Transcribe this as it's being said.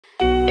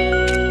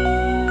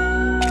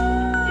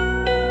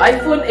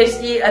iPhone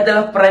SE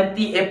adalah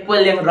peranti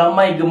Apple yang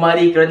ramai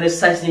gemari kerana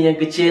saiznya yang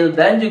kecil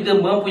dan juga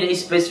mempunyai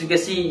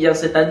spesifikasi yang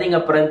setanding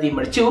dengan peranti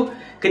mercu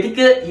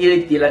ketika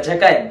ia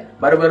dilancarkan.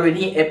 Baru-baru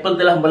ini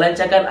Apple telah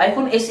melancarkan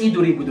iPhone SE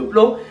 2020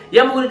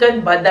 yang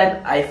menggunakan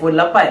badan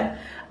iPhone 8.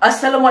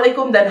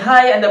 Assalamualaikum dan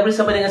hai, anda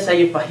bersama dengan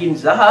saya Fahim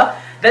Zahar,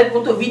 dan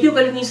untuk video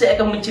kali ini saya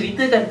akan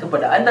menceritakan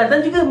kepada anda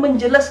dan juga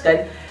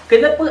menjelaskan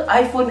kenapa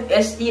iPhone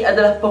SE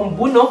adalah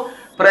pembunuh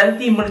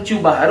peranti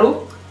mercu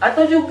baharu,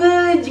 atau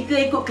juga jika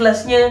ikut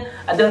kelasnya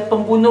adalah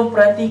pembunuh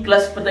peranti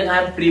kelas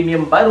pertengahan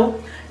premium baru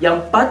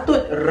yang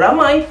patut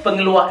ramai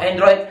pengeluar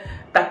Android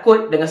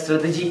takut dengan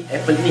strategi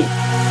Apple ini.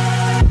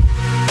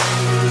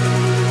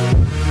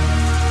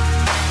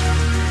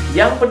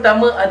 Yang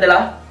pertama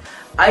adalah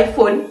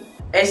iPhone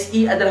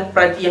SE adalah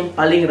peranti yang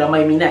paling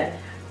ramai minat.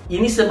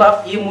 Ini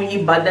sebab ia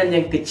mempunyai badan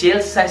yang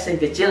kecil, saiz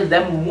yang kecil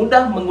dan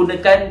mudah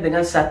menggunakan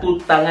dengan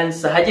satu tangan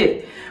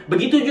sahaja.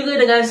 Begitu juga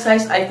dengan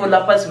saiz iPhone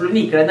 8 sebelum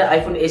ni, kerana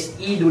iPhone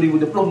SE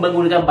 2020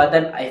 menggunakan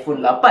badan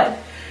iPhone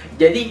 8.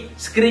 Jadi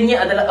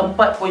skrinnya adalah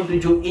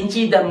 4.7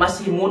 inci dan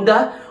masih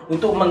mudah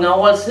untuk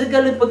mengawal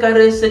segala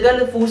perkara,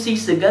 segala fungsi,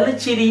 segala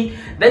ciri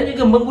dan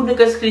juga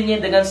menggunakan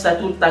skrinnya dengan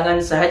satu tangan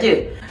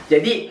sahaja.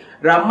 Jadi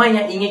ramai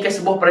yang inginkan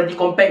sebuah peranti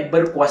kompak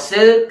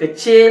berkuasa,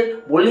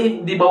 kecil,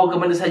 boleh dibawa ke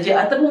mana saja,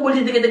 ataupun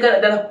boleh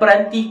dikatakan adalah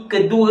peranti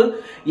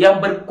kedua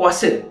yang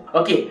berkuasa.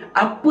 Okey,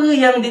 apa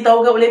yang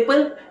ditawarkan oleh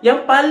Apple? Yang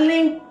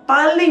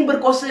paling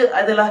berkuasa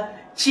adalah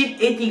chip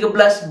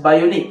A13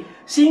 Bionic.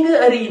 Sehingga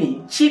hari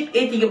ini, chip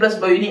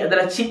A13 Bionic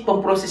adalah chip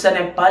pemprosesan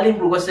yang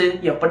paling berkuasa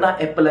yang pernah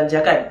Apple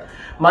lancarkan.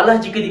 Malah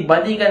jika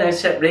dibandingkan dengan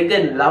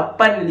Snapdragon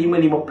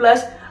 855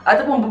 Plus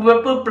ataupun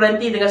beberapa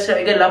peranti dengan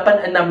Snapdragon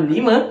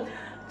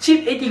 865,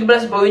 chip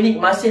A13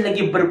 Bionic masih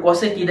lagi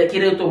berkuasa, tidak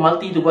kira untuk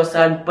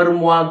multi-tugasan,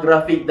 permuah,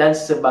 grafik dan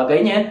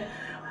sebagainya.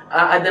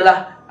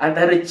 Adalah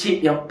antara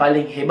chip yang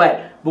paling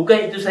hebat.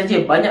 Bukan itu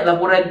saja, banyak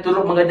laporan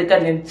turut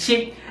mengatakan yang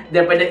chip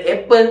daripada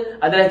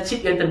Apple adalah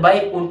chip yang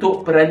terbaik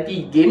untuk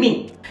peranti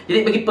gaming.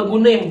 Jadi bagi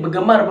pengguna yang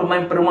bergemar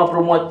bermain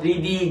permuah-permuah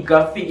 3D,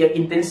 grafik yang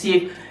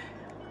intensif,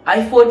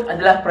 iPhone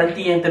adalah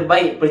peranti yang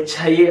terbaik,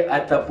 percaya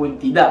ataupun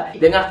tidak.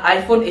 Dengan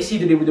iPhone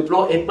SE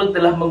 2020, Apple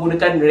telah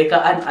menggunakan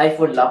rekaan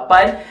iPhone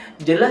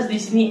 8. Jelas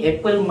di sini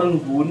Apple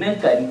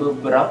menggunakan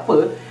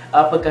beberapa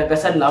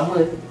perkakasan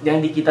lama yang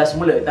dikita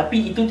semula.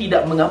 Tapi itu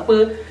tidak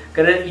mengapa,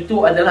 kerana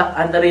itu adalah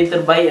antara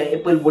yang terbaik yang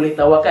Apple boleh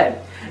tawarkan.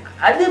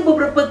 Ada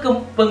beberapa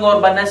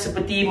pengorbanan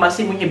seperti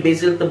masih punya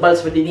bezel tebal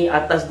seperti ini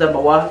atas dan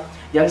bawah,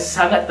 yang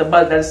sangat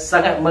tebal dan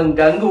sangat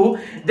mengganggu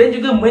dan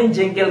juga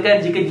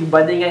menjengkelkan jika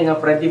dibandingkan dengan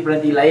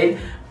peranti-peranti lain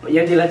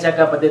yang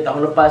dilancarkan pada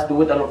tahun lepas,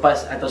 2 tahun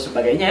lepas atau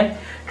sebagainya.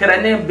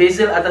 Kerana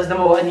bezel atas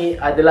dan bawah ni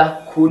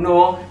adalah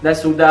kuno dan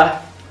sudah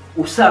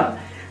usang.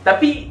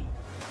 Tapi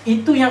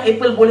itu yang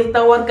Apple boleh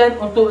tawarkan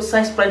untuk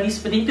saiz peranti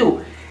seperti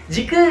itu.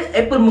 Jika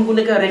Apple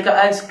menggunakan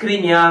rekaan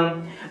skrin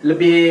yang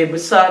lebih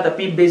besar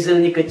tapi bezel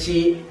ni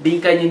kecil,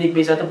 bingkainya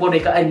nipis ataupun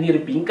rekaan ni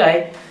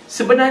bingkai,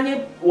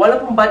 sebenarnya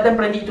walaupun badan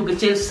peranti itu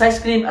kecil, saiz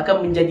skrin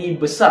akan menjadi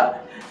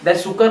besar dan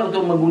sukar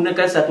untuk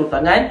menggunakan satu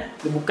tangan.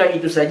 Bukan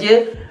itu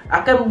saja,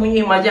 akan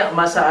mempunyai banyak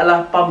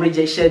masalah palm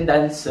rejection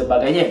dan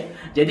sebagainya.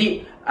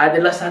 Jadi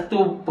adalah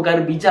satu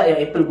perkara bijak yang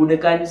Apple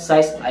gunakan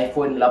saiz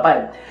iPhone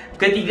 8.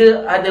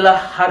 Ketiga adalah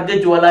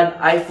harga jualan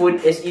iPhone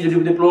SE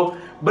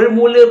 2020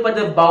 bermula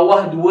pada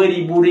bawah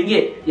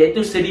RM2,000,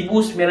 iaitu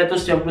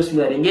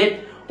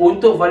RM1,999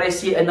 untuk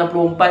variasi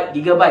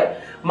 64GB.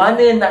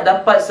 Mana nak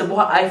dapat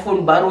sebuah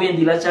iPhone baru yang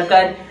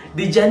dilancarkan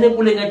dijana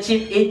pula dengan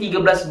chip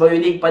A13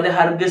 Bionic pada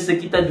harga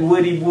sekitar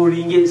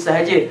RM2,000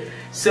 sahaja.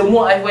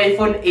 Semua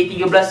iPhone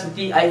A13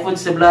 seperti iPhone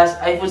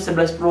 11, iPhone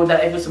 11 Pro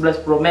dan iPhone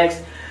 11 Pro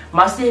Max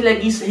masih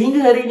lagi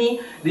sehingga hari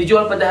ini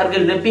dijual pada harga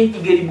lebih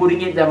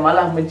RM3,000 dan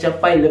malah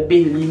mencapai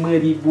lebih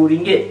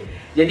RM5,000.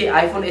 Jadi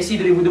iPhone SE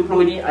 2020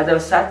 ini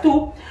adalah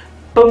satu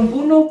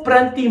pembunuh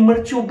peranti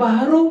mercu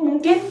baru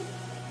mungkin,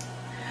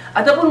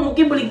 ataupun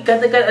mungkin boleh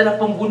dikatakan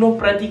adalah pembunuh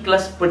peranti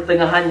kelas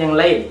pertengahan yang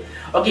lain.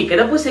 Okey,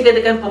 kenapa saya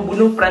katakan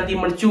pembunuh peranti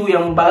mercu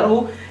yang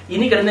baru?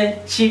 Ini kerana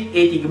chip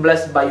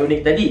A13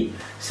 Bionic tadi.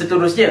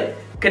 Seterusnya,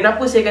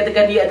 kenapa saya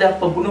katakan dia adalah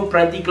pembunuh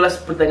peranti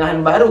kelas pertengahan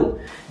baru?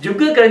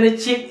 Juga kerana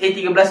chip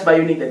A13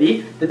 Bionic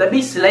tadi. Tetapi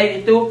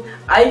selain itu,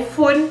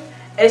 iPhone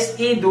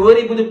SE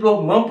 2020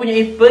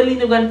 mempunyai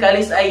perlindungan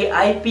kalis air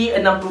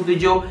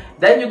IP67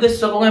 dan juga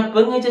sokongan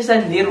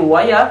pengecasan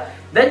nirwaya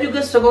dan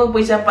juga sokongan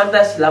pengisian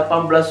pantas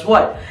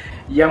 18W,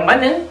 yang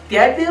mana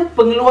tiada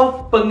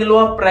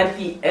pengeluar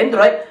peranti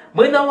Android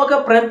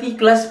menawarkan peranti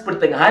kelas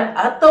pertengahan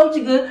atau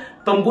juga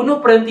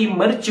pembunuh peranti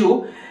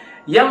mercu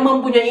yang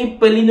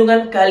mempunyai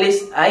perlindungan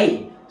kalis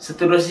air.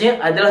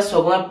 Seterusnya adalah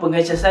sokongan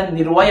pengecasan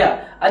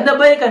nirwaya.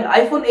 Anda bayangkan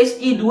iPhone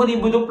SE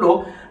 2020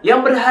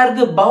 yang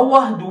berharga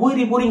bawah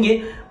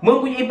RM2,000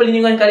 mempunyai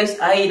perlindungan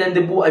kalis air dan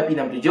debu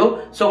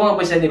IP67,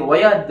 sokongan pengisian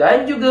nirwaya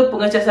dan juga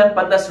pengecasan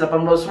pantas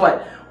 18W.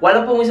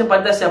 Walaupun pengisian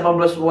pantas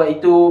 18W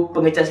itu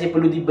pengecasnya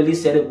perlu dibeli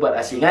secara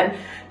berasingan,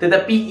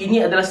 tetapi ini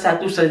adalah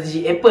satu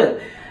strategi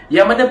Apple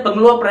yang mana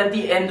pengeluar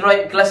peranti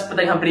Android kelas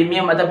pertengahan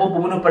premium ataupun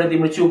pembunuh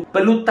peranti mercu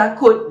perlu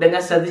takut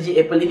dengan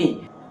strategi Apple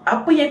ini.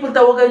 apa yang Apple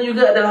tawarkan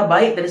juga adalah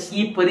baik dari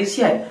segi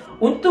perisian.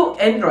 Untuk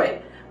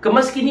Android,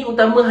 kemaskini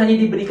utama hanya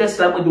diberikan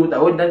selama 2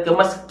 tahun dan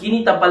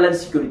kemaskini tampalan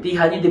security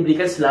hanya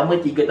diberikan selama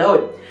 3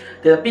 tahun.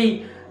 Tetapi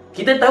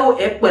kita tahu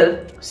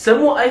Apple,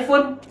 semua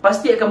iPhone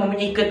pasti akan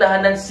mempunyai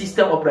ketahanan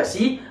sistem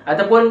operasi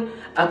ataupun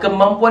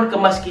kemampuan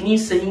kemaskini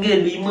sehingga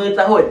 5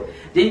 tahun.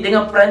 Jadi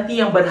dengan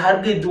peranti yang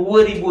berharga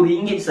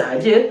RM2,000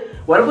 sahaja,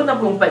 walaupun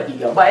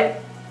 64GB,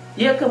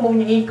 dia akan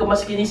mempunyai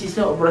kemaskini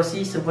sistem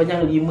operasi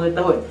sepanjang 5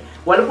 tahun.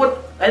 Walaupun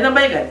anda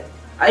bayangkan,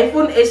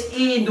 iPhone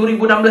SE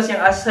 2016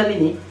 yang asal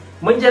ini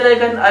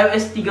menjalankan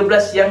iOS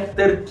 13 yang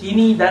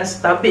terkini dan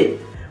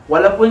stabil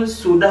walaupun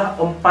sudah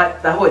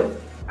 4 tahun.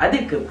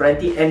 Adakah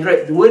peranti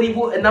Android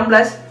 2016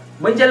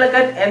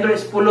 menjalankan Android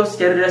 10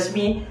 secara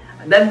rasmi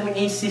dan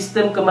mempunyai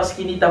sistem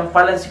kemaskini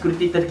tampalan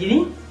security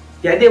terkini?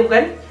 Tiada,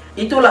 bukan?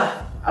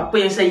 Itulah apa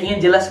yang saya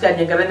ingin jelaskan,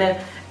 yang kerana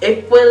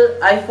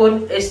Apple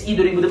iPhone SE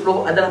 2020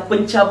 adalah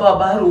pencabar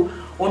baru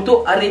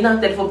untuk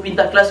arena telefon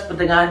pintar kelas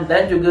pertengahan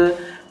dan juga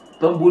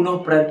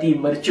pembunuh peranti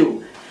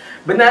mercu.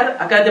 Benar,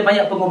 akan ada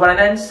banyak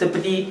pengorbanan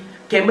seperti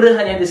kamera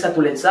hanya ada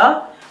satu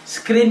lensa,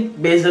 skrin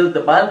bezel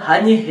tebal,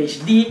 hanya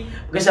HD,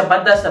 pengesan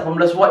pantas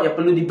 18W yang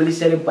perlu dibeli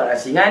secara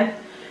berasingan.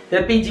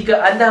 Tapi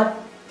jika anda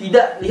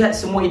tidak lihat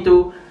semua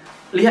itu,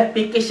 lihat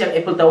package yang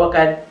Apple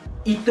tawarkan,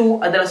 itu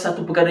adalah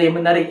satu perkara yang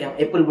menarik yang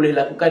Apple boleh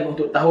lakukan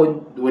untuk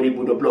tahun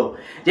 2020.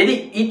 Jadi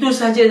itu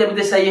sahaja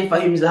daripada saya,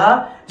 Fahim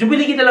Zahar. Jumpa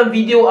lagi dalam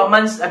video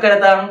Amanz akan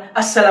datang.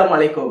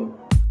 Assalamualaikum.